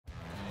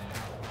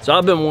So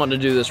I've been wanting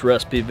to do this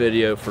recipe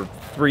video for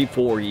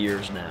 3-4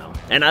 years now,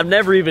 and I've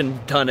never even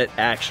done it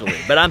actually,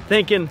 but I'm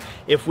thinking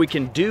if we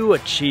can do a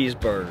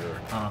cheeseburger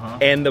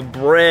and the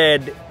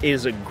bread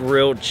is a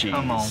grilled cheese.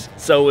 Come on.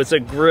 So it's a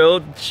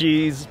grilled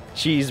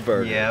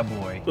cheeseburger. Yeah,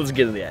 boy. Let's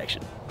get to the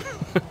action.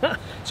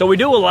 So we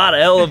do a lot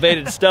of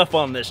elevated stuff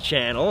on this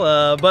channel,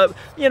 but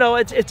you know,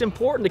 it's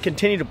important to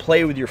continue to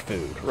play with your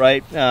food,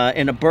 right?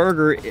 And a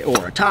burger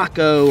or a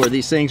taco or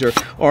these things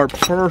are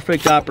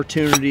perfect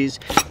opportunities.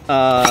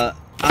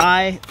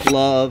 I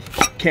love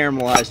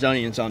caramelized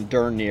onions on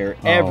darn near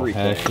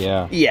everything. Heck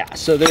yeah. Yeah,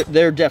 so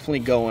they're definitely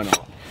going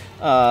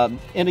on.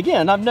 And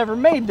again, I've never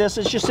made this,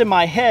 it's just in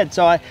my head,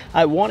 so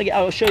I want to,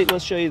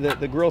 let's show you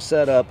the grill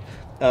setup.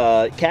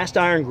 Cast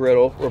iron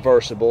griddle,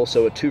 reversible,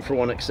 so a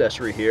 2-for-1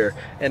 accessory here,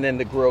 and then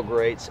the grill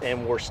grates,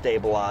 and we're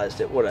stabilized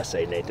at, what did I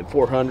say, Nathan,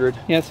 400?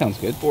 Yeah, that sounds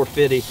good.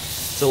 450.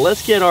 So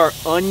let's get our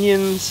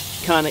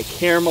onions kind of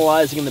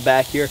caramelizing in the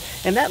back here,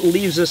 and that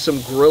leaves us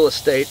some grill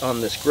estate on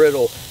this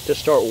griddle to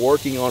start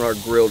working on our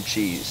grilled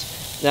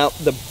cheese. Now,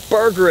 the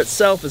burger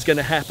itself is going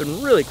to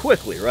happen really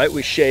quickly, right?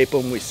 We shape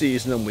them, we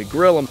season them, we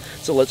grill them,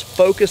 so let's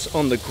focus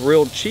on the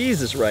grilled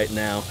cheeses right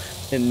now,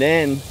 and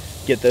then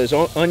get those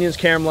onions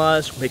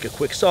caramelized, make a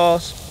quick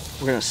sauce.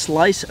 We're gonna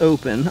slice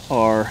open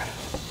our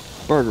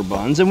burger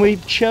buns, and we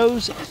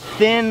chose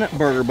thin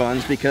burger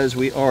buns because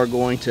we are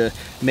going to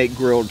make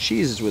grilled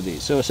cheeses with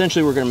these. So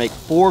essentially we're gonna make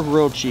 4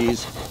 grilled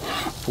cheese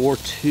for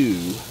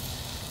 2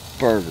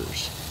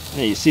 burgers.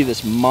 Now you see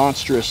this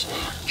monstrous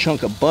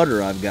chunk of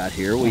butter I've got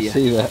here. I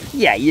see that.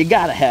 Yeah, you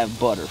gotta have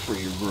butter for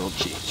your grilled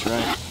cheese,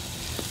 right?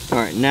 All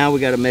right, now we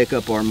gotta make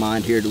up our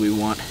mind here. Do we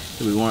want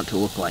it to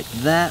look like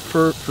that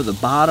for the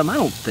bottom?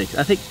 I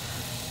think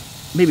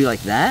maybe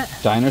like that.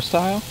 Diner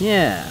style?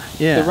 Yeah,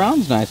 yeah. The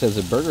round's nice as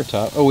a burger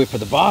top. Oh wait, for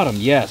the bottom,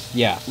 yes,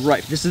 yeah.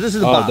 Right, this is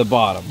the bottom. Oh, the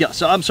bottom. Yeah,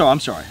 so I'm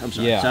sorry.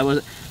 Yeah.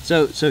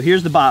 So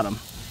here's the bottom.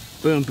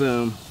 Boom,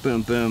 boom,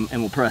 boom, boom,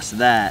 and we'll press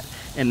that.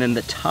 And then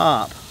the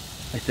top,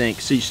 I think,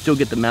 so you still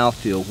get the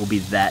mouthfeel, will be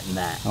that and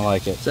that. I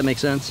like it. Does that make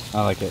sense?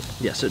 I like it.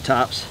 Yeah, so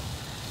tops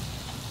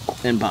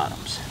and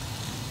bottoms.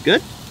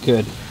 Good?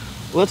 Good.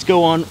 Let's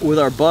go on with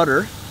our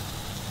butter,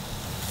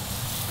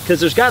 because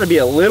there's got to be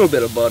a little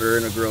bit of butter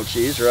in a grilled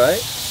cheese,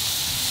 right?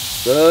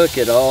 Look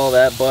at all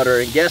that butter,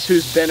 and guess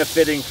who's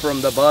benefiting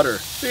from the butter?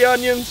 The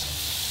onions.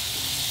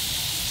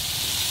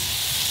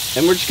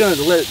 And we're just going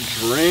to let it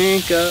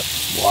drink up.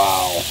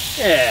 Wow.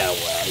 Yeah,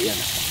 well, you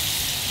know.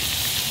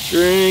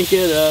 Drink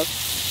it up.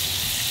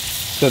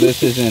 So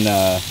this isn't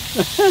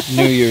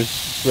New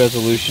Year's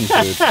resolution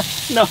food.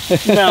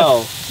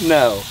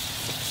 No.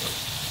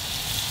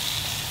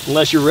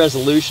 Unless your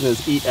resolution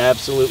is eat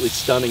absolutely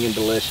stunning and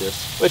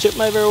delicious, which it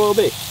may very well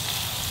be.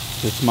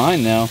 It's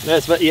mine now.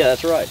 That's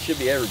right. Should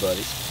be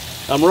everybody's.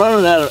 I'm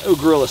running out of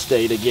grill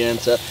estate again,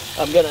 so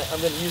I'm gonna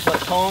use my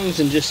tongs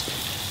and just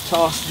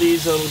toss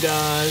these little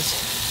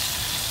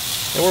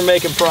guys. And we're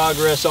making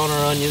progress on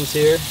our onions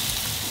here.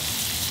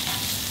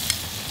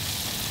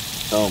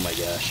 Oh my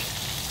gosh.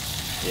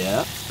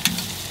 Yeah.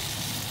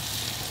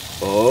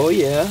 Oh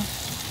yeah.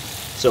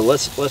 So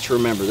let's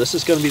remember, this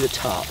is going to be the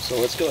top. So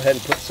let's go ahead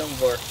and put some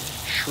of our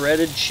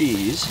shredded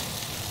cheese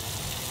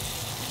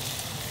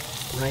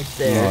right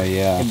there. Oh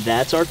yeah. And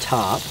that's our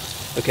top.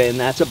 Okay, and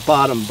that's a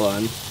bottom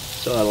bun.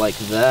 So I like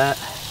that.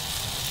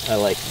 I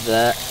like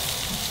that.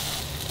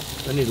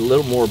 I need a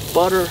little more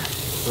butter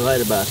right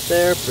about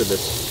there for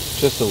this.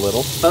 Just a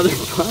little. Other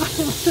bun.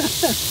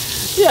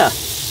 Yeah.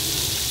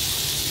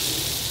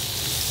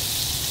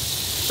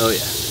 Oh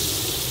yeah.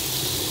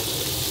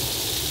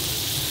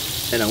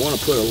 And I want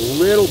to put a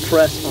little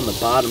press on the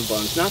bottom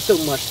buns, not so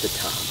much the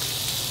top.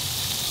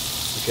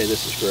 Okay,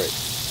 this is great.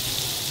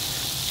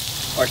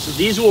 All right, so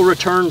these will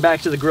return back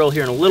to the grill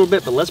here in a little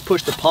bit, but let's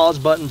push the pause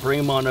button, bring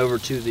them on over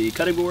to the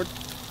cutting board.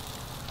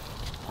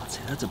 Let's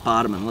see, that's a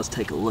bottom, and let's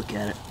take a look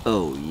at it.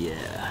 Oh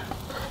yeah.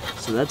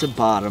 So that's a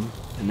bottom,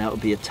 and that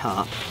would be a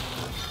top.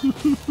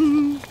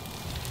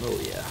 Oh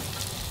yeah.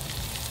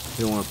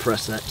 We don't want to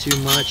press that too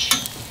much.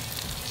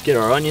 Let's get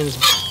our onions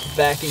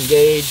back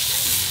engaged.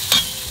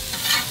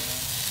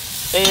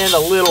 And a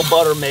little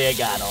butter may have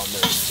got on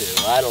those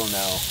too. I don't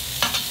know.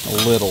 A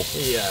little.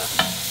 Yeah.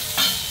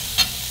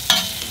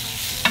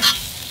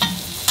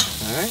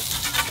 Alright.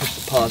 Push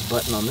the pause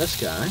button on this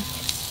guy.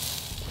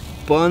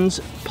 Buns,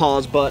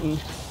 pause button.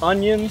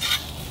 Onions,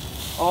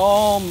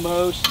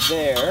 almost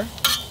there.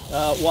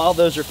 While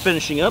those are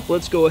finishing up,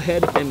 let's go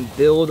ahead and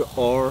build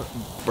our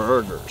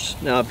burgers.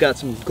 Now I've got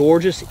some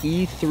gorgeous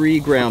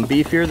E3 ground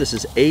beef here. This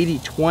is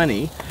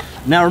 80/20.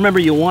 Now remember,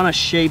 you want to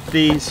shape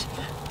these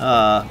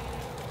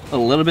a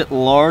little bit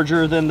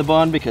larger than the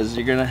bun because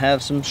you're gonna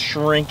have some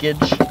shrinkage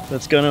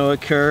that's gonna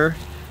occur.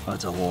 Oh,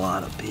 it's a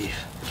lot of beef.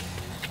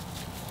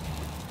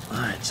 All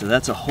right, so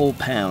that's a whole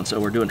pound. So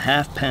we're doing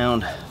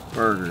half-pound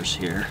burgers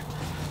here.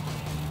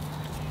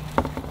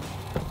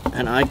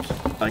 And I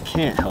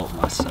can't help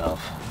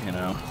myself, you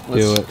know.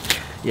 Do it.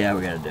 Yeah,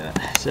 we gotta do it.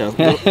 So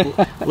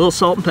little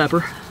salt and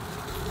pepper.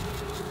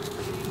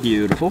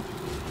 Beautiful.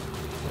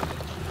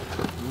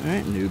 All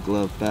right, new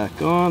glove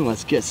back on.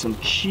 Let's get some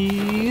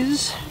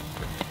cheese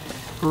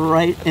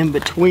right in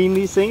between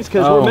these things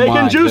because we're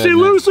making Juicy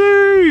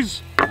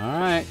Lucy's. All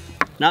right.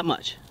 Not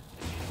much.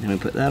 Then we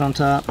put that on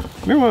top.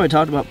 Remember when we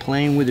talked about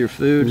playing with your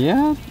food?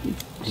 Yeah,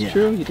 it's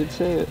true. You did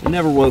say it. I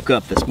never woke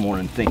up this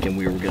morning thinking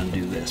we were going to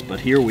do this, but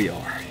here we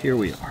are. Here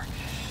we are.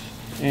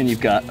 And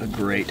you've got a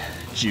great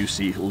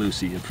Juicy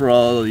Lucy. And for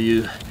all of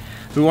you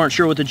who aren't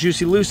sure what the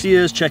Juicy Lucy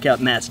is, check out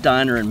Matt's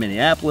Diner in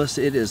Minneapolis.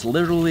 It is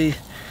literally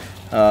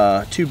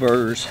 2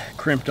 burgers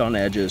crimped on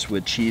edges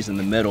with cheese in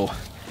the middle.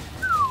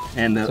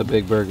 And it's a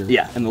big burger.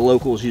 Yeah, and the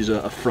locals use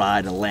a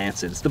fried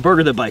Lancet. It's the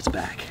burger that bites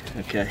back,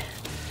 okay?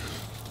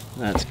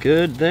 That's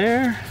good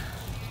there.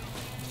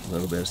 A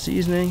little bit of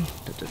seasoning.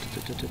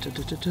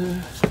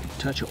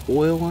 Touch of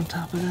oil on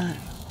top of that.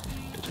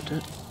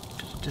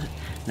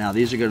 Now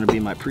these are going to be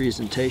my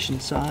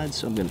presentation sides,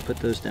 so I'm going to put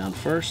those down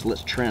first.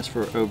 Let's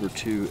transfer over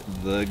to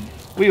the.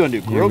 What do you want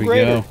to do? Grill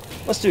grater?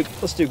 Let's do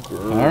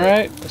grill. All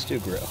right. Let's do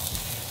grill.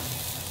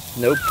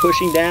 No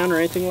pushing down or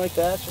anything like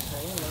that. Just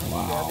hanging down.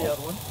 Wow. Grab the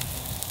other one.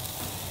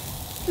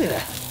 Look at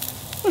that.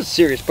 That's a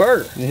serious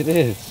burger. It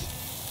is.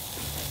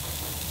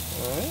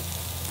 All right.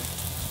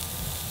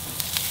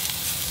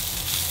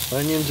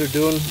 Onions are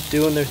doing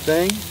their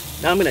thing.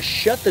 Now I'm going to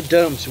shut the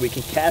dome so we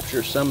can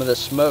capture some of the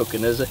smoke.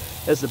 And as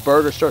the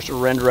burger starts to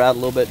render out a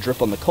little bit,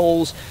 drip on the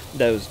coals,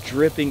 those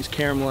drippings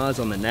caramelize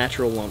on the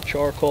natural lump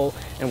charcoal,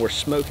 and we're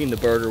smoking the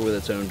burger with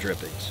its own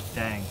drippings.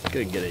 Dang.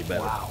 Couldn't get any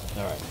better. Wow.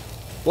 All right.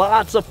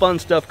 Lots of fun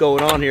stuff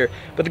going on here,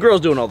 but the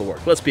grill's doing all the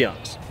work. Let's be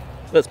honest.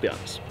 Let's be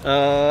honest.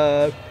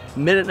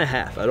 Minute and a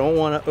half. I don't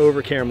want to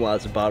over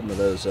caramelize the bottom of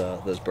those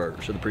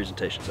burgers or the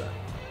presentation side.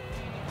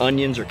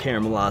 Onions are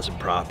caramelizing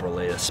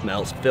properly. The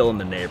smells filling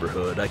the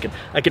neighborhood. I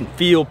can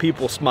feel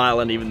people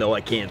smiling even though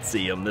I can't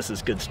see them. This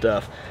is good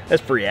stuff.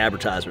 That's free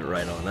advertisement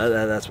right on.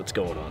 That's what's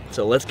going on.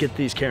 So let's get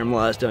these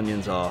caramelized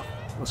onions off.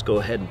 Let's go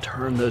ahead and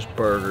turn those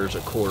burgers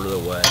a quarter of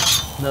the way.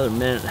 Another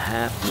minute and a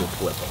half, we'll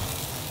flip them.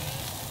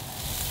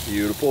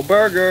 Beautiful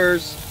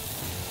burgers.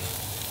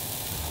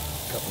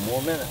 A couple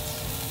more minutes.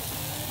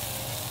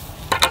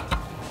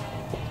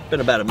 Been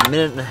about a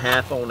minute and a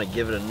half. I want to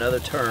give it another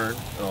turn.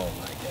 Oh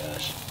my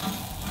gosh.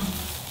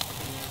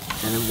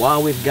 And then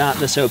while we've got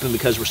this open,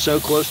 because we're so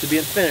close to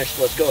being finished,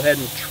 let's go ahead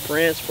and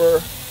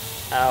transfer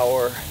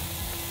our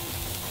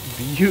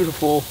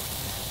beautiful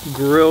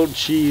grilled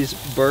cheese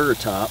burger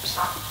tops.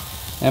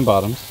 And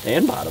bottoms.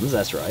 And bottoms,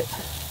 that's right.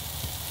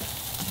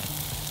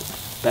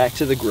 Back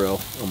to the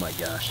grill. Oh my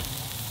gosh.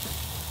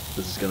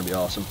 This is gonna be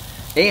awesome.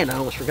 And I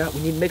almost forgot,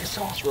 we need to make a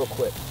sauce real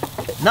quick.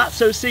 Not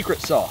so secret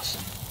sauce.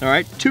 All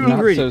right, 2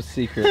 ingredients. Not so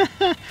secret.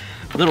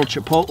 Little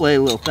Chipotle,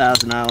 little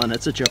Thousand Island.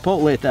 It's a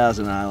Chipotle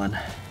Thousand Island.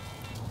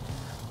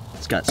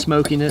 It's got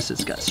smokiness,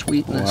 it's got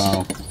sweetness.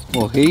 Wow.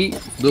 Little heat.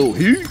 Little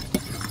heat.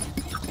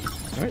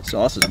 All right,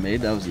 sauce is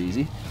made, that was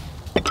easy.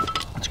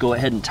 Let's go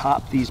ahead and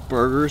top these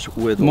burgers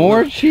with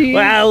more cheese.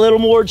 Wow, a little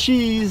more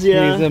cheese,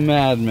 yeah. He's a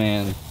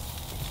madman.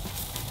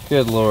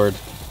 Good Lord.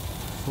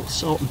 A little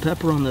salt and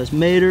pepper on those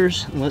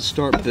maters, and let's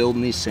start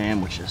building these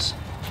sandwiches.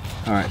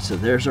 All right, so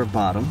there's our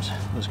bottoms.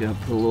 I was gonna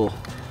put a little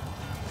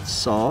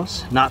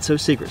sauce, not so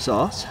secret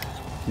sauce.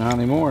 Not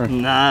anymore.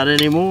 Not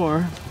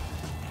anymore.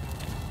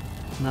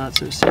 Not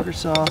so secret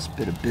sauce,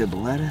 bit of Bibb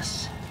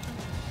lettuce.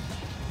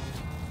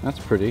 That's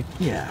pretty.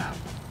 Yeah,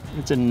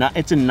 it's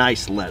a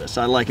nice lettuce.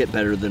 I like it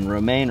better than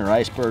romaine or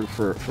iceberg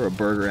for a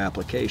burger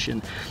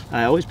application.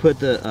 I always put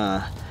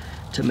the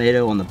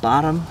tomato on the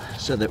bottom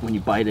so that when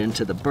you bite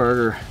into the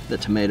burger, the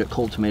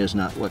cold tomato is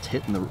not what's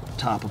hitting the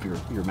top of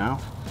your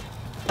mouth.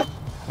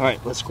 All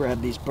right, let's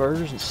grab these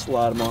burgers and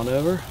slide them on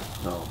over.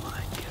 Oh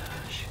my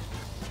gosh.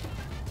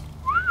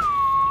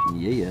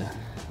 Yeah.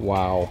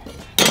 Wow.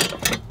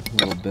 A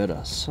little bit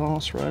of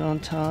sauce right on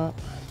top.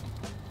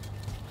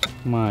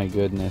 My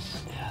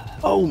goodness.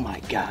 Oh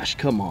my gosh,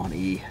 come on,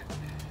 E.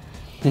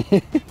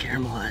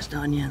 Caramelized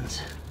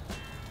onions.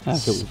 How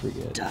could we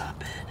forget?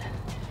 Stop it.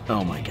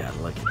 Oh my God,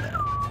 look at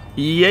that.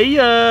 Yeah.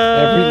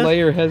 Every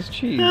layer has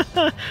cheese.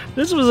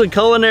 This was a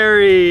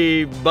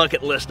culinary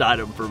bucket list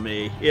item for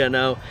me, you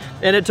know,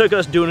 and it took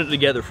us doing it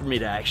together for me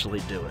to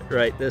actually do it,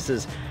 right? This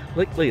is,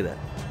 look at that,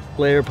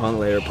 layer upon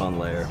layer upon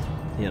layer,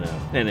 you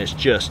know, and it's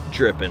just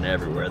dripping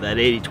everywhere. That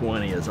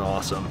 80-20 is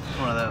awesome.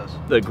 One of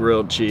those. The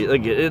grilled cheese,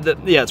 like,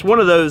 yeah, it's one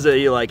of those that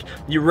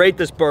you rate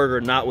this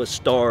burger not with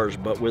stars,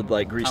 but with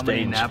like grease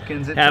stains. How many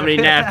napkins it took? How many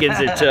napkins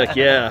it took?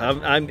 Yeah,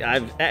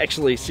 I'm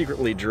actually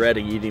secretly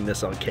dreading eating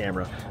this on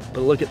camera.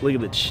 But look at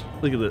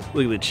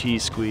the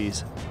cheese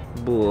squeeze.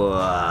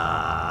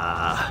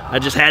 Blah. I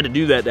just had to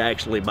do that to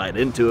actually bite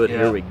into it. Yeah.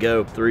 Here we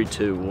go. 3,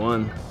 2,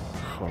 1.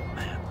 Oh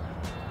man.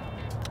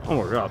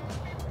 Oh my God.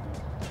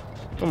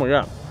 Oh my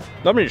God.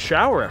 Let me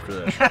shower after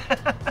this.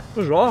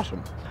 This is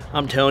awesome.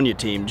 I'm telling you,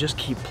 team, just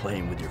keep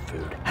playing with your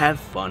food. Have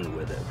fun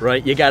with it,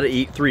 right? You got to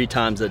eat 3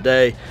 times a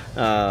day,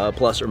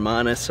 plus or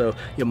minus, so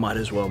you might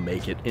as well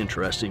make it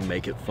interesting,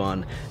 make it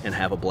fun, and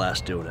have a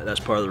blast doing it. That's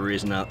part of the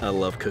reason I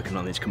love cooking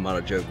on these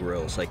Kamado Joe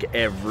grills. Like,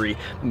 every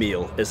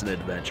meal is an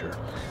adventure.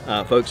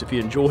 Folks, if you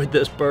enjoyed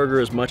this burger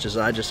as much as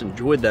I just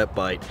enjoyed that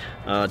bite,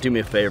 do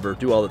me a favor,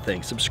 do all the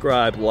things.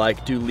 Subscribe,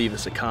 like, do leave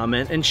us a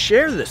comment, and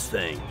share this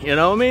thing. You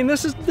know, I mean,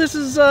 this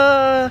is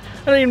I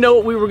don't even know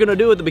what we were gonna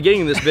do at the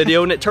beginning of this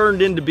video, and it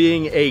turned into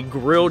being a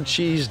grilled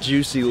cheese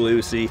Juicy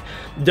Lucy,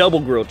 double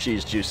grilled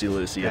cheese Juicy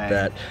Lucy at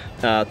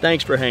that.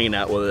 Thanks for hanging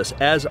out with us.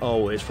 As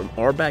always, from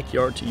our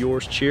backyard to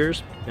yours,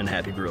 cheers and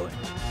happy grilling.